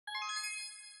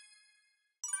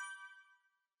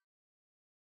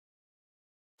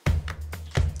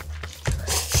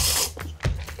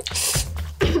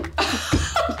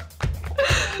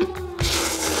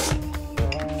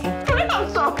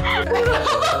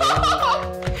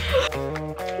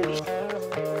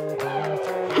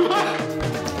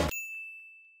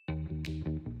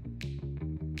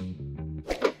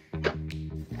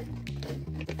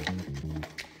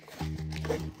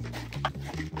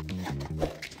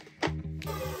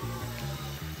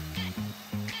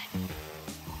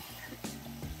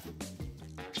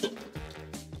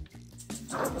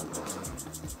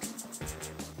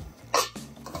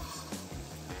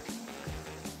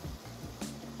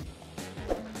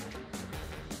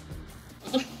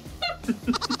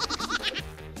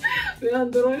왜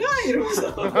안 들어가?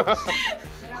 이러면서. 내가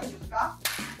줄까?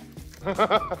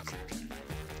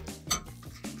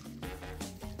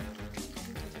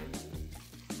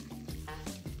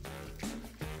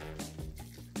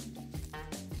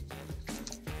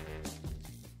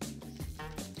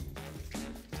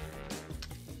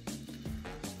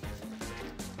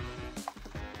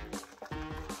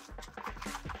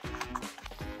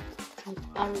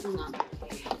 빠르구나.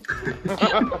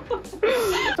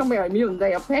 정말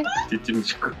얄미운데 옆에? 뒷짐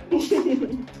짓고.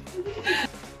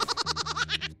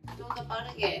 좀 더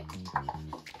빠르게.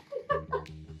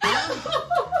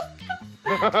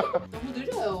 너무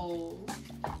느려요.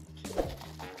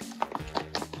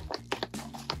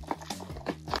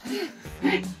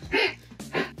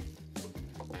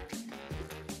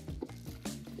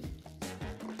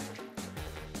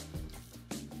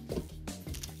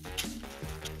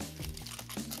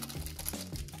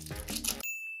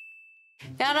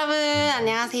 여러분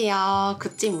안녕하세요,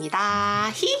 굿즈입니다.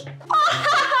 히.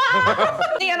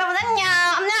 네, 여러분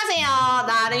안녕하세요,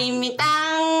 나름입니다.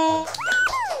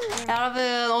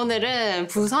 여러분 오늘은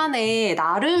부산에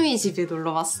나름이 집에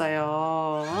놀러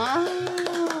왔어요.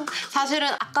 사실은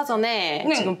아까 전에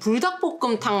지금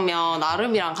불닭볶음탕면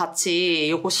나름이랑 같이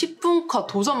요거 10분 컷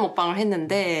도전 먹방을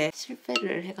했는데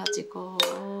실패를 해가지고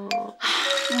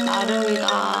나름이가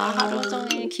하루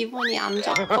종일 기분이 안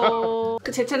좋고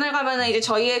제 채널 가면은 이제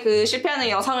저희의 그 실패하는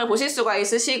영상을 보실 수가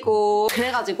있으시고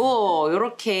그래가지고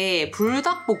이렇게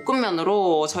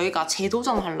불닭볶음면으로 저희가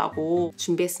재도전하려고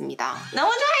준비했습니다.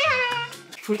 너무 좋아요.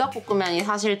 불닭볶음면이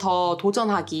사실 더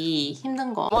도전하기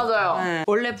힘든 거. 맞아요. 네.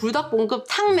 원래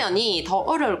불닭볶음탕면이 더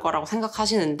어려울 거라고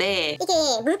생각하시는데 이게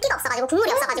물기가 없어가지고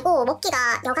국물이 없어가지고 먹기가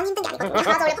여간 힘든 게 아니거든요.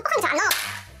 맞아, 원래 퍽퍽하게 잘 안 나와.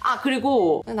 아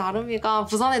그리고 나름이가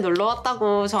부산에 놀러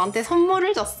왔다고 저한테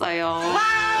선물을 줬어요.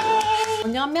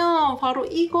 뭐냐면 바로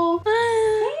이거.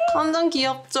 완전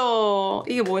귀엽죠?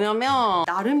 이게 뭐냐면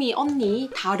나름이 언니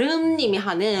다름님이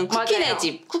하는 쿠키네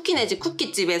집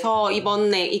쿠키집에서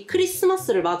이번에 이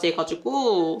크리스마스를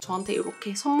맞이해가지고 저한테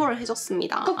이렇게 선물을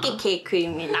해줬습니다. 쿠키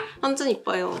케이크입니다. 완전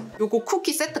이뻐요. 요거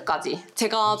쿠키 세트까지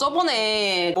제가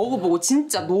저번에 먹어보고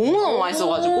진짜 너무너무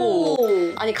맛있어가지고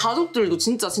아니 가족들도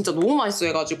진짜 너무 맛있어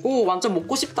해가지고 완전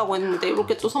먹고 싶다고 했는데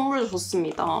이렇게 또 선물을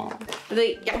줬습니다.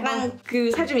 근데 약간 그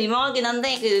살좀 민망하긴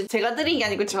한데 그 제가 드린 게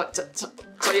아니고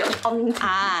저희 언니.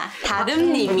 아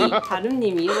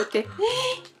다름님이 이렇게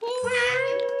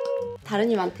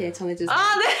다름님한테 전해주세요.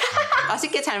 아 네.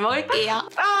 맛있게 잘 먹을게요.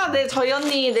 아 네, 저희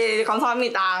언니 네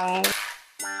감사합니다.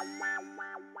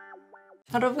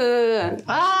 여러분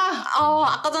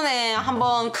아까 전에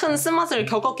한번 큰 쓴맛을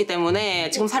겪었기 때문에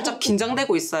지금 살짝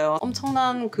긴장되고 있어요.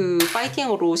 엄청난 그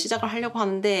파이팅으로 시작을 하려고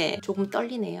하는데 조금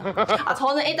떨리네요. 아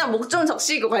저는 일단 목 좀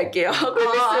적시고 갈게요.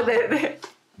 네네.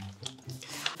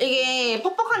 이게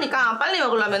퍽퍽하니까 빨리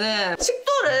먹으려면은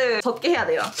식도를 젖게 해야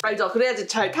돼요. 알죠? 그래야지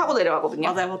잘 타고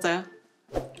내려가거든요. 맞아요.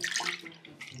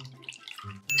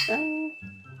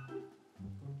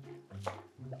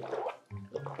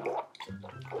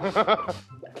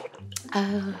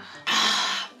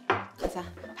 가자.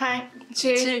 8,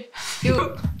 7,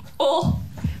 6, 5,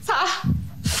 4,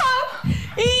 3,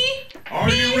 2,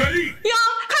 Are you ready?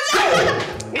 가자!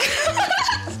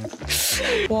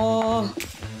 와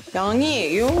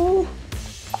양이에요.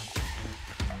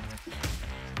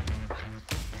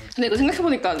 근데 이거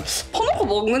생각해보니까 퍼놓고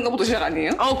먹는 것부터 시작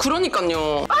아니에요? 아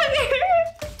그러니까요. 아니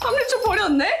방금 좀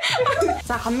버렸네?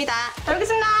 자 갑니다. 잘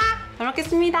먹겠습니다. 잘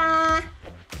먹겠습니다.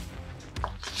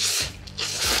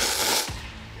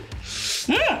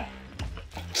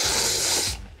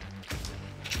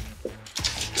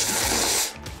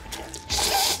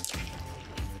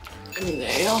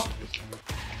 아니네요.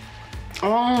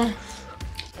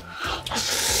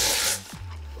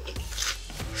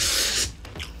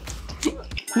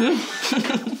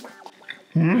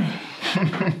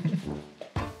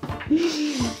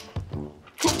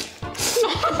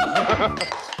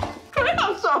 큰일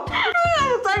났어.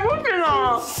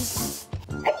 짤못이나.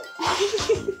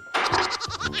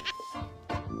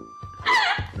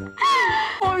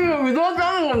 이거 위도하지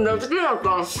않은 건데 큰일 났다.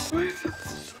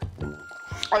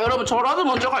 아 여러분 저라도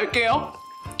먼저 갈게요.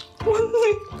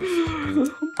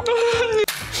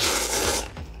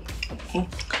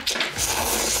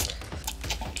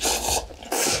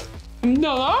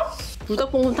 괜찮아?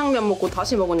 불닭볶음탕면 먹고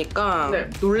다시 먹으니까 네.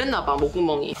 놀랬나봐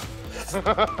목구멍이.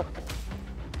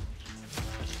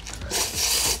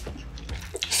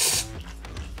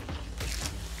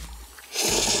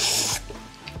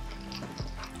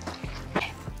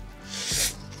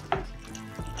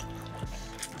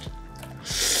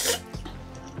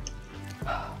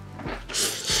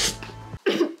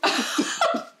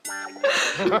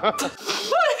 아니,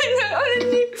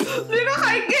 내가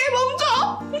갈게. 멈춰.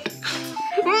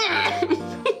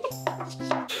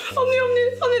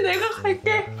 언니, 내가 갈게.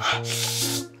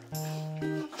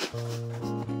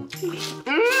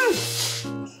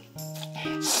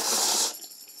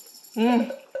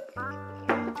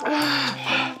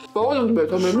 먹었는데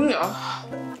더 맵냐?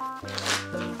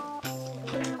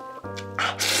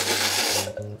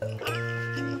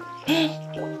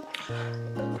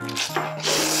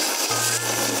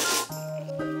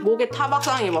 목에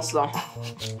타박상 입었어.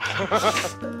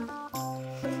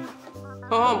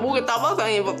 목에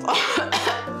타박상 입었어.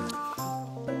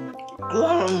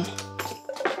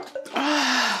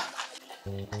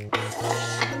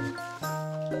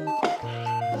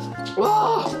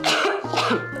 와.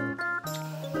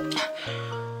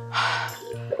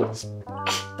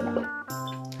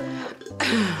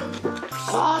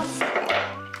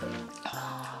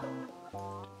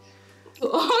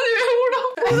 아니 왜 울어?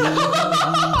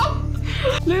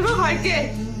 내가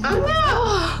갈게.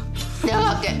 아니야. 내가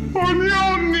갈게. 아니야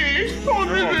언니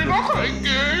내가 갈게.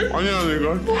 아니야 내가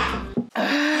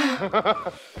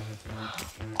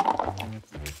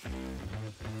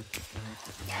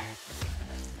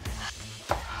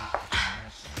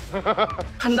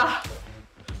간다.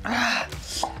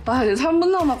 이제 3분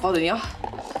남았거든요.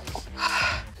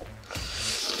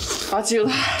 지금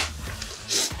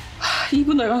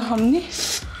 2분 얼마 남니?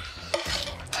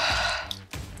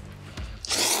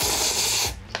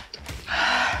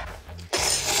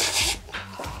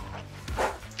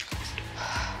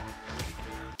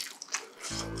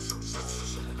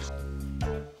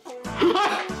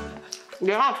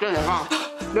 내가 할게, 내가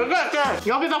할게.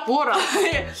 여기다 부어라.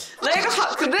 내가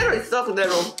그대로 있어.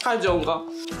 그대로 가져온 거.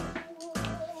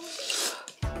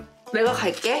 내가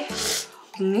갈게.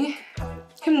 언니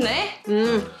힘내.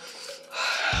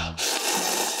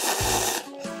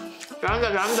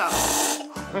 잘한다.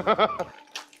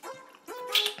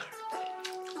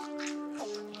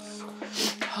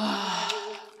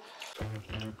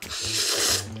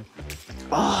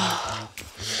 와.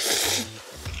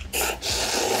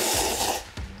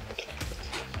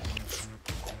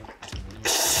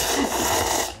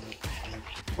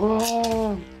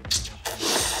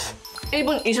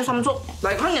 1분 23초.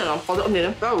 나 이거 한 개 남았거든.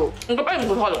 언니는? 나도. 이거 빨리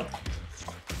먹고 가자.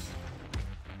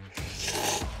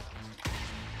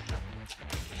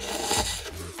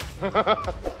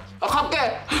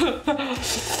 갈게.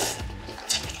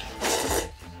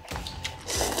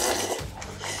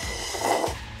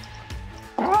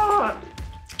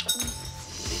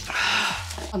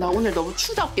 나 오늘 너무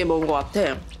추잡게 먹은 것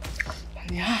같아.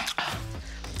 아니야.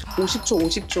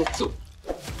 50초.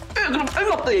 그럼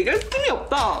빨리 없다 얘기할 틈이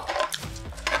없다.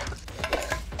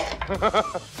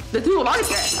 내 들고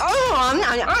말할게.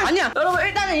 아니야. 여러분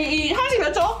일단은 이 한식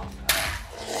몇 초?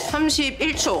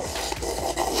 31초.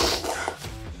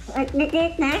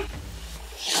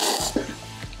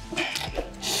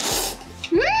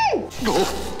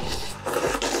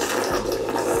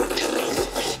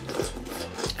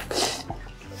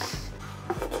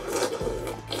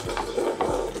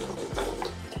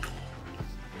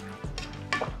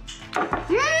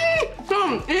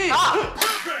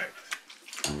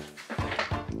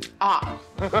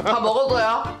 다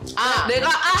먹어도요? 내가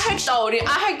했다 우리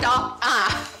했다.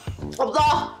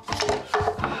 없어.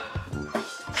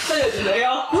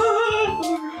 살려주세요.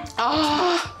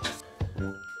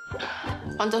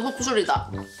 완전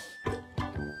속술이다.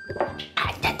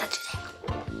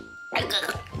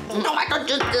 토마토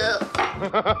주스.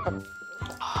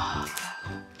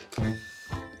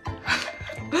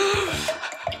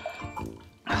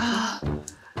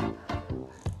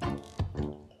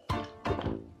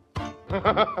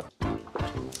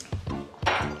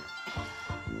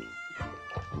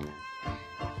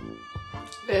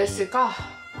 왜 했을까?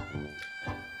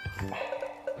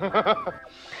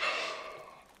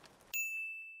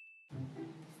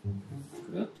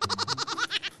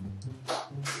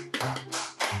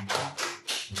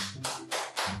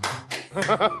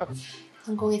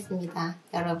 성공했습니다,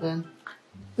 여러분.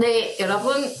 네,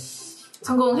 여러분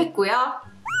성공했고요.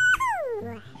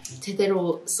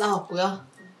 제대로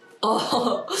싸웠고요.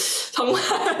 정말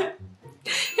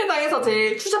해당에서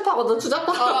제일 추잡하거든. 진짜.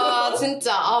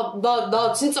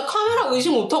 나 진짜 카메라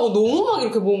의심 못하고 너무 막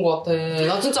이렇게 먹은 것 같아.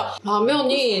 나 진짜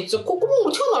라면이 진짜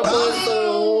콧구멍으로 튀어나올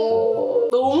뻔했어요.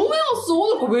 너무 매웠어.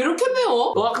 오늘 그거 왜 이렇게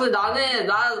매워? 와, 근데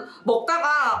난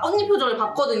먹다가 언니 표정을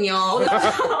봤거든요.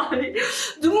 아니,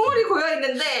 눈물이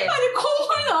고여있는데 아니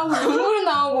콧물 나오고 눈물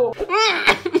나오고.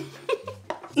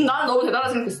 난 너무 대단하다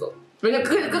생각했어. 왜냐면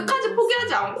끝까지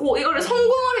포기하지 않고 이거를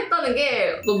성공을 했다는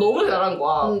게 너 너무 대단한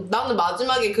거야. 나는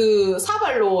마지막에 그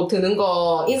사발로 드는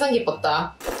거 인상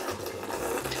깊었다.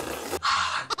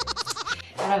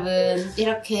 여러분,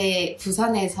 이렇게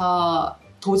부산에서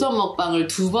도전 먹방을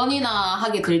 2번이나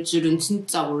하게 될 줄은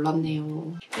진짜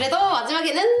몰랐네요. 그래도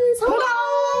마지막에는 성공!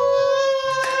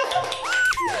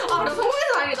 아, 나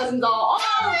성공해서 다행이다, 진짜.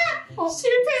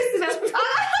 실패했으면.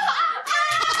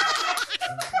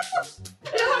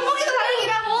 성공해서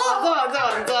다행이라고!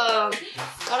 맞아.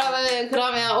 여러분,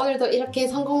 그러면 오늘도 이렇게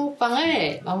성공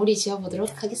먹방을 마무리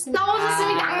지어보도록 하겠습니다. 너무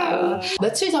좋습니다.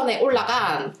 며칠 전에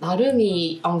올라간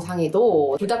나름이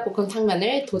영상에도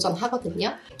불닭볶음탕면을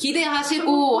도전하거든요.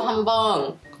 기대하시고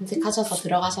한번 검색하셔서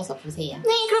들어가셔서 보세요.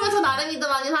 네, 그러면 저 나름이도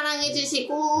많이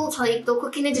사랑해주시고, 저희 또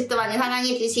쿠키네 집도 많이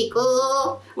사랑해주시고,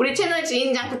 우리 채널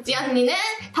주인장 굿지 언니는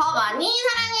더 많이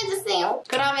사랑해주세요.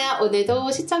 그러면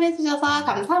오늘도 시청해주셔서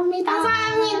감사합니다.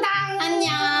 감사합니다.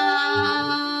 안녕.